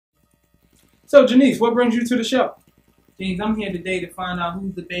So, Janice, what brings you to the show? James, I'm here today to find out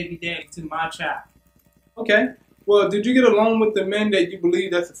who's the baby daddy to my child. Okay. Well, did you get along with the men that you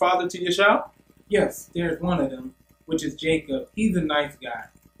believe that's the father to your child? Yes, there's one of them, which is Jacob. He's a nice guy.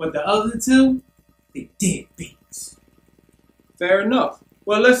 But the other two, they deadbeats. Fair enough.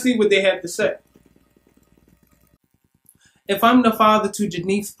 Well, let's see what they have to say. If I'm the father to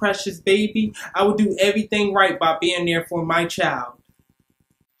Janice's precious baby, I would do everything right by being there for my child.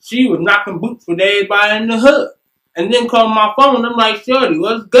 She was knocking boots with everybody in the hood. And then called my phone. I'm like, shorty,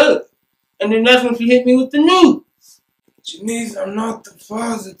 what's good? And then that's when she hit me with the news. Janice, I'm not the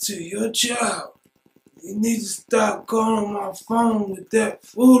father to your child. You need to stop calling my phone with that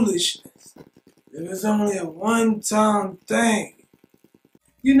foolishness. It was only a one-time thing.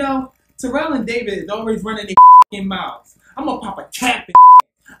 You know, Terrell and David is always running their f***ing mouths. I'm gonna pop a cap in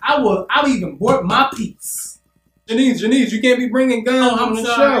I'll even board my piece. Janice, you can't be bringing guns on the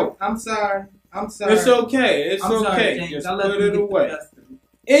show. I'm sorry. It's okay. It's okay. Sorry, just put it away.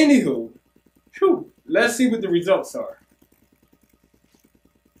 Anywho, let's see what the results are.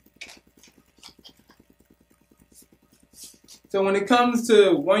 So when it comes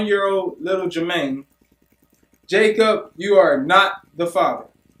to 1-year-old little Jermaine, Jacob, you are not the father.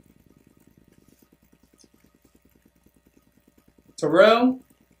 Terrell,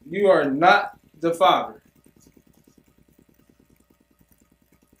 you are not the father.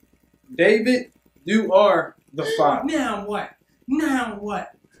 David, you are the father. Now what?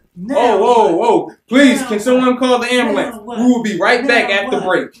 Whoa. Please, can someone call the ambulance? We will be right back after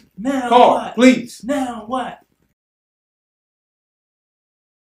break. Call, please. Now what?